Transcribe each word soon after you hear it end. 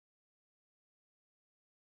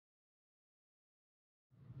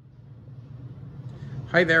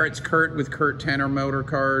Hi there, it's Kurt with Kurt Tanner Motor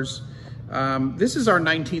Cars. This is our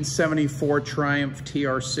 1974 Triumph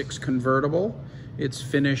Tr6 convertible. It's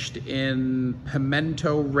finished in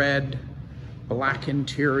pimento red, black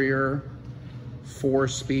interior,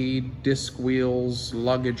 4-speed, disc wheels,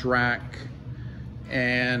 luggage rack,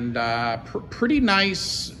 and pretty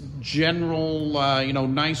nice general,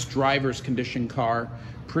 nice driver's condition car.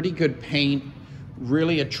 Pretty good paint,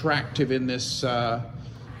 really attractive in this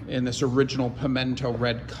original pimento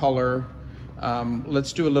red color.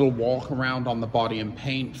 Let's do a little walk around on the body and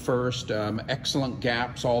paint first. Excellent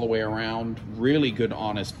gaps all the way around. Really good,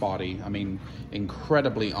 honest body. I mean,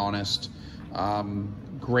 incredibly honest.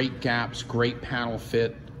 Great gaps, great panel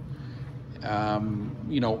fit.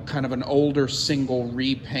 Kind of an older single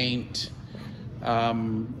repaint.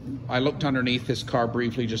 I looked underneath this car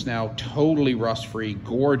briefly just now. Totally rust-free,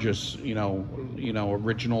 gorgeous.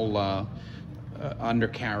 Original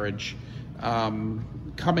undercarriage.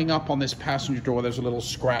 Coming up on this passenger door, there's a little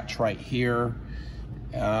scratch right here.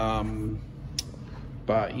 But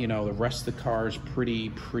the rest of the car is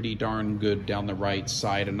pretty darn good down the right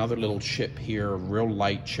side. Another little chip here, a real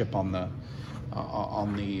light chip on the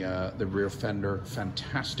rear fender.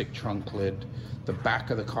 Fantastic trunk lid. The back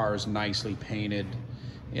of the car is nicely painted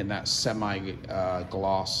in that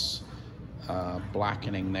semi-gloss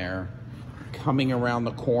blackening there. Coming around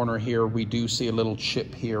the corner here, we do see a little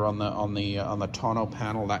chip here on the tonneau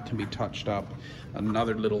panel that can be touched up.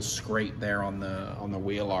 Another little scrape there on the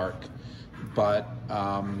wheel arc, but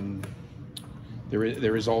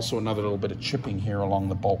there is also another little bit of chipping here along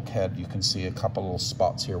the bulkhead. You can see a couple little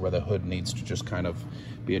spots here where the hood needs to just kind of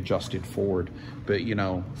be adjusted forward. But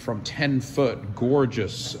from 10 foot,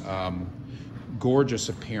 gorgeous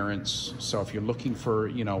appearance. So if you're looking for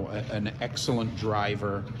an excellent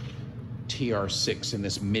driver TR6 in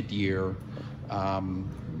this mid-year,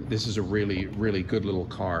 this is a really good little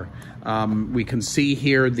car. We can see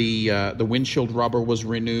here the windshield rubber was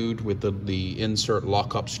renewed with the insert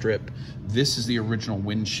lockup strip. This is the original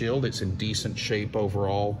windshield. It's in decent shape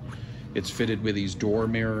overall. It's fitted with these door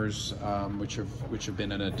mirrors, which have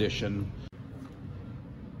been an addition.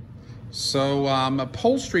 So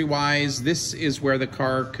upholstery wise, this is where the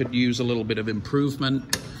car could use a little bit of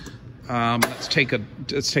improvement. Let's take a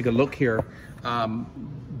look here.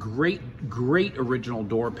 Great original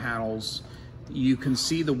door panels. You can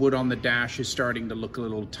see the wood on the dash is starting to look a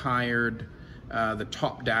little tired. The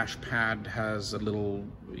top dash pad has a little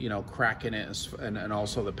crack in it, and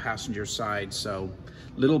also the passenger side, so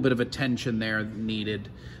a little bit of attention there needed.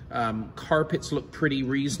 Carpets look pretty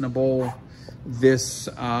reasonable. This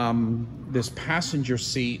passenger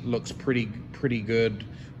seat looks pretty good.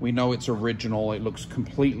 We know it's original. It looks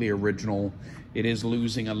completely original. It is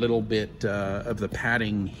losing a little bit of the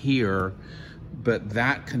padding here, but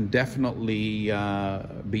that can definitely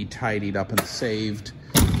be tidied up and saved.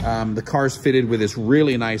 The car's fitted with this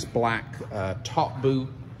really nice black top boot.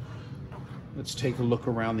 Let's take a look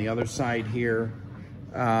around the other side here.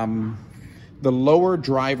 The lower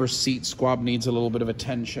driver's seat squab needs a little bit of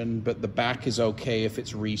attention, but the back is okay if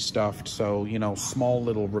it's restuffed. So, small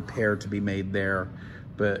little repair to be made there.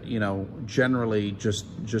 But, generally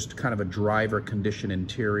just kind of a driver condition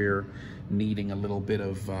interior needing a little bit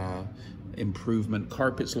of improvement.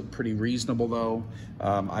 Carpets look pretty reasonable though.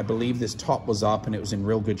 I believe this top was up and it was in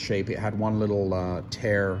real good shape. It had one little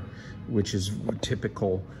tear, which is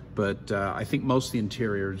typical. But I think most of the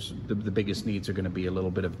interiors, the biggest needs are going to be a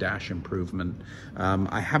little bit of dash improvement.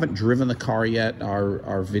 I haven't driven the car yet.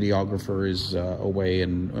 Our videographer is away,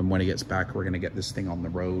 and when he gets back, we're going to get this thing on the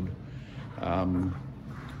road.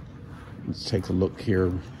 Let's take a look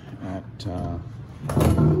here at see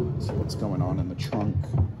what's going on in the trunk.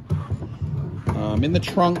 In the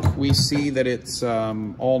trunk, we see that it's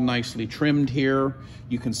all nicely trimmed here.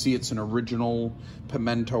 You can see it's an original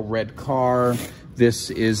pimento red car.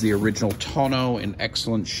 This is the original tonneau in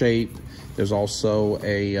excellent shape. There's also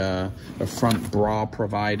a front bra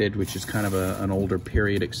provided, which is kind of an older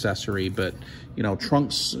period accessory, but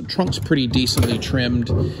trunk's pretty decently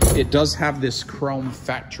trimmed. It does have this chrome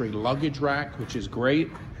factory luggage rack, which is great.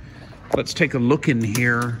 Let's take a look in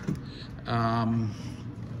here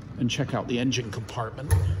and check out the engine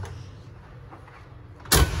compartment.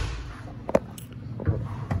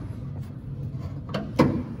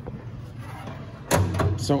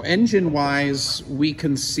 So engine-wise, we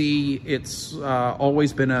can see it's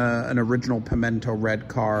always been an original pimento red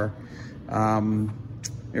car.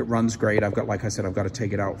 It runs great. Like I said, I've got to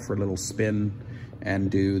take it out for a little spin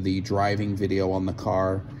and do the driving video on the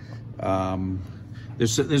car.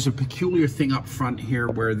 There's a peculiar thing up front here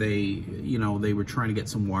where they were trying to get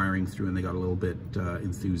some wiring through and they got a little bit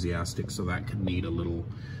enthusiastic, so that could need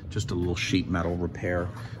just a little sheet metal repair.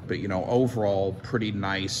 But overall, pretty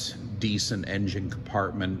nice, decent engine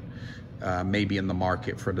compartment. Maybe in the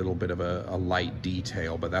market for a little bit of a light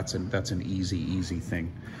detail, but that's an easy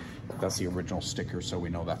thing. That's the original sticker, so we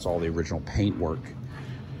know that's all the original paintwork.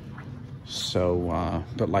 So,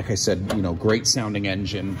 but like I said, great sounding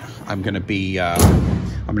engine. I'm gonna be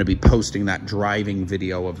posting that driving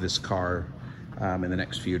video of this car in the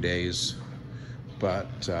next few days. But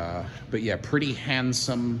yeah, pretty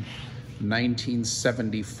handsome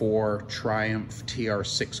 1974 Triumph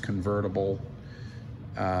Tr6 convertible.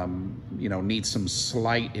 Needs some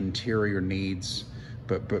slight interior needs,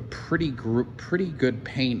 but pretty good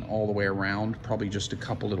paint all the way around. Probably just a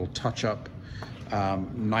couple little touch-up.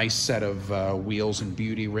 Nice set of wheels and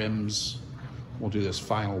beauty rims. We'll do this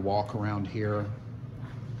final walk around here.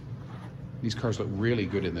 These cars look really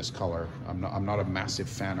good in this color. I'm not a massive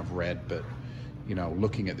fan of red, but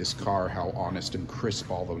looking at this car, how honest and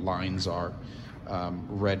crisp all the lines are,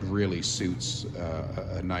 red really suits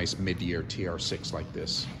a nice mid-year TR6 like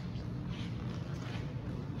this.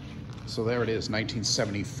 So there it is,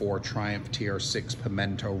 1974 Triumph TR6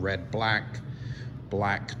 Pimento red black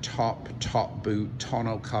top boot,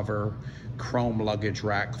 tonneau cover, chrome luggage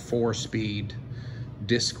rack, 4-speed,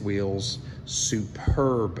 disc wheels,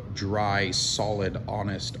 superb, dry, solid,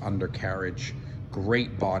 honest undercarriage,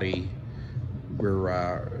 great body.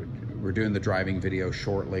 We're doing the driving video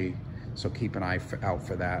shortly, so keep an eye out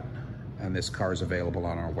for that. And this car is available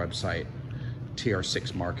on our website.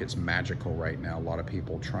 TR6 market's magical right now. A lot of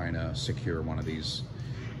people trying to secure one of these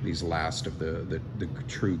last of the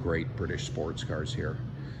true great British sports cars here.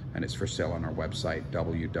 And it's for sale on our website,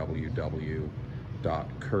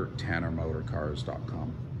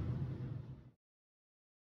 www.kurttannermotorcars.com.